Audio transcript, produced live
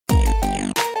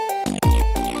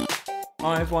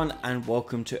Hi everyone, and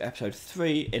welcome to episode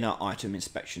 3 in our item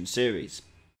inspection series.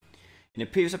 In the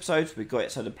previous episodes we got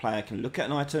it so the player can look at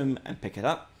an item and pick it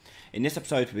up. In this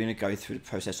episode we're going to go through the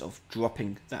process of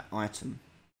dropping that item.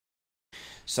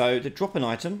 So to drop an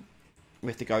item we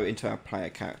have to go into our player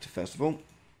character first of all,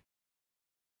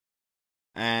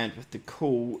 and we have to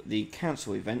call the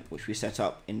cancel event which we set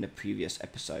up in the previous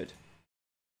episode.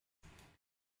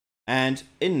 And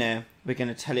in there we're going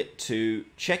to tell it to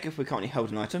check if we currently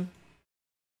hold an item.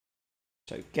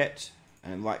 So get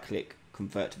and right click,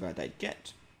 convert to validate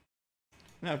get.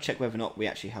 Now check whether or not we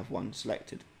actually have one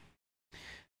selected.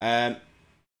 The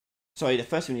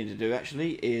first thing we need to do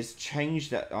actually is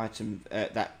change that item,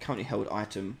 that currently held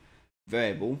item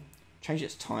variable, change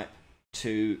its type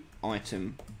to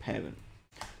item parent.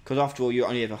 Because after all, you're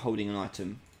only ever holding an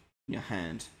item in your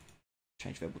hand.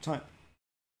 Change variable type.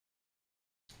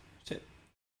 That's it.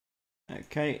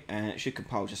 Okay, and it should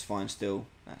compile just fine still.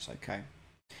 That's okay.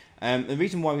 The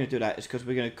reason why we're going to do that is because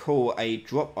we're going to call a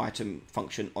drop item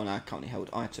function on our currently held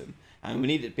item, and we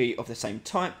need it to be of the same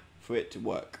type for it to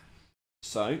work.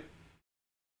 So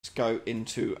let's go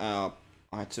into our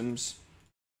items,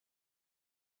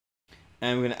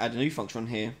 and we're going to add a new function on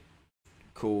here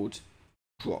called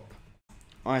drop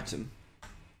item.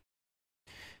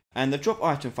 And the drop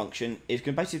item function is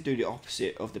going to basically do the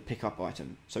opposite of the pickup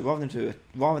item. So rather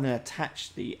than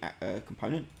attach the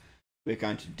component, we're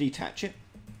going to detach it.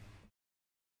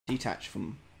 Detach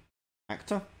from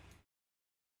actor,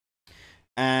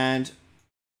 and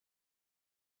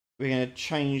we're going to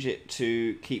change it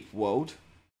to keep world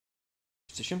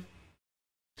position,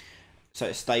 so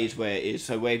it stays where it is.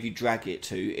 So wherever you drag it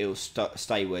to, it'll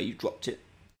stay where you dropped it.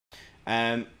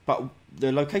 But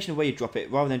the location of where you drop it,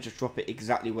 rather than just drop it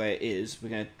exactly where it is, we're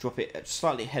going to drop it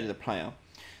slightly ahead of the player.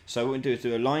 So what we do is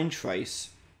do a line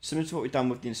trace, similar to what we've done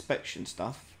with the inspection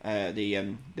stuff,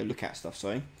 the look at stuff.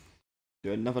 Sorry.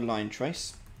 Do another line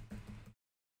trace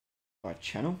by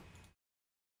channel,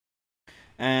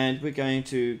 and we're going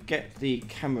to get the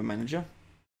camera manager,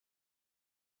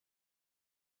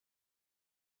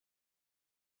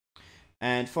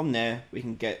 and from there we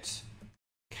can get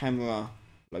camera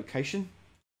location.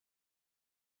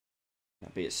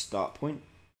 That'll be its start point.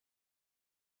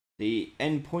 The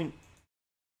end point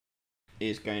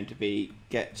is going to be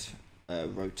get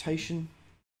rotation,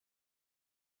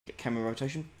 get camera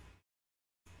rotation.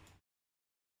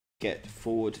 Get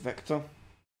forward vector,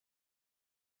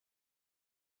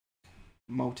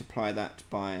 multiply that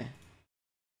by,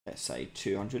 let's say,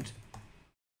 200,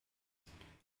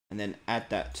 and then add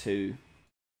that to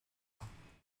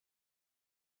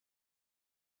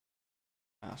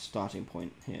our starting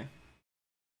point here.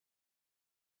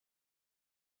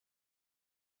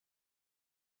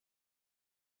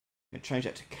 I'm going to change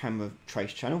that to camera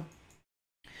trace channel.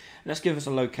 And let's give us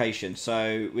a location,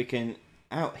 so we can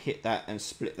out hit that and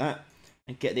split that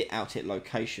and get the out hit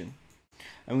location.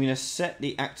 And we're going to set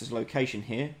the actor's location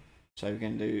here. So we're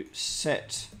going to do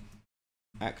set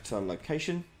actor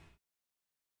location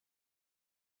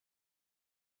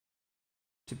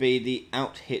to be the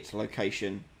out hit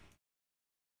location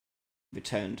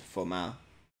returned from our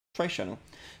trace channel.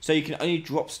 So you can only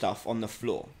drop stuff on the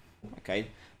floor. Okay,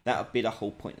 that'll be the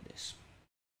whole point of this.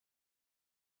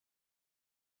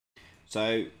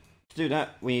 So to do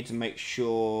that, we need to make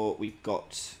sure we've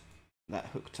got that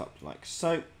hooked up like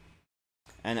so,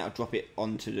 and that'll drop it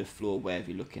onto the floor wherever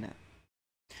you're looking at.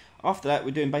 After that,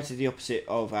 we're doing basically the opposite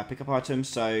of our pickup items,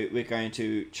 so we're going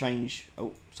to change,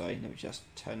 oh sorry, let me just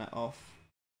turn that off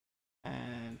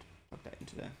and plug that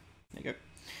into there. There you go.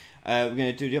 We're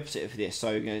going to do the opposite of this,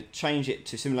 so we're going to change it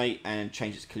to simulate and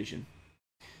change its collision.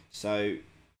 So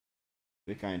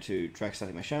we're going to drag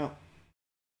static mesh out,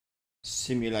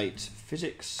 simulate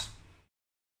physics,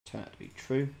 turn that to be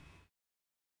true.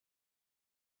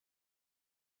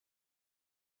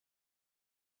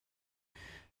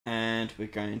 And we're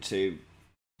going to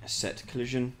set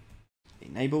collision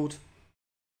enabled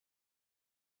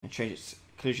and change its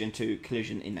collision to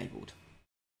collision enabled.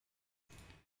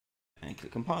 And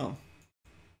click compile.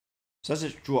 So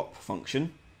that's a drop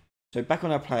function. So back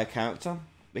on our player character,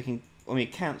 we can, when we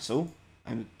cancel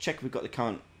and check we've got the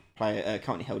current player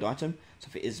currently held item. So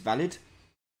if it is valid,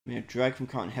 we're going to drag from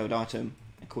current held item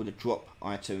and call the drop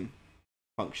item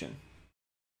function.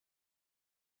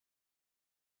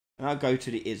 And I'll go to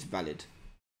the is valid.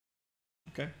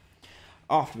 Okay.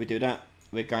 After we do that,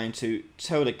 we're going to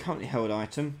tell the currently held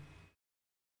item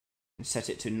and set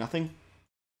it to nothing.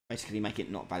 Basically make it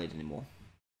not valid anymore.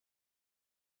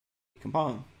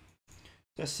 Compile.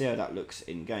 Let's see how that looks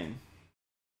in game.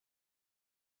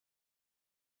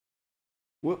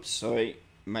 Whoops, sorry,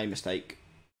 made a mistake.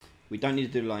 We don't need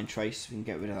to do the line trace, we can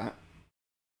get rid of that.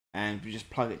 And we just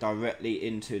plug it directly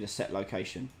into the set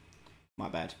location. My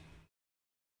bad.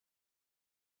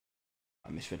 I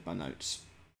misread my notes.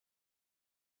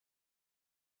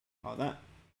 Like that.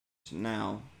 So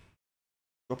now,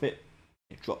 drop it.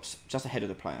 It drops just ahead of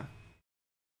the player.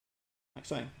 Like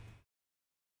so.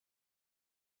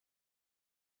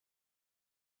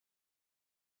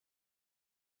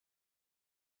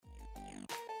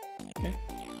 Okay.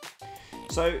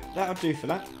 So that'll do for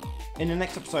that. In the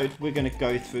next episode, we're going to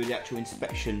go through the actual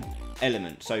inspection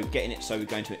element. So getting it so we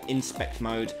go into an inspect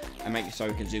mode and make it so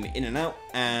we can zoom it in and out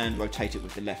and rotate it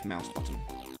with the left mouse button.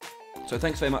 So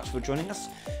thanks very much for joining us.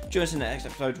 Join us in the next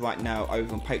episode right now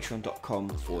over on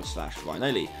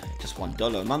patreon.com/RyanOly. Just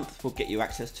 $1 a month will get you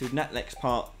access to that next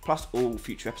part, plus all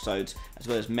future episodes, as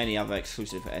well as many other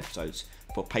exclusive episodes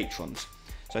for patrons.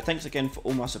 So thanks again for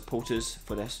all my supporters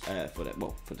for the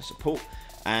support,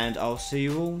 and I'll see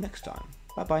you all next time.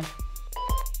 Bye bye.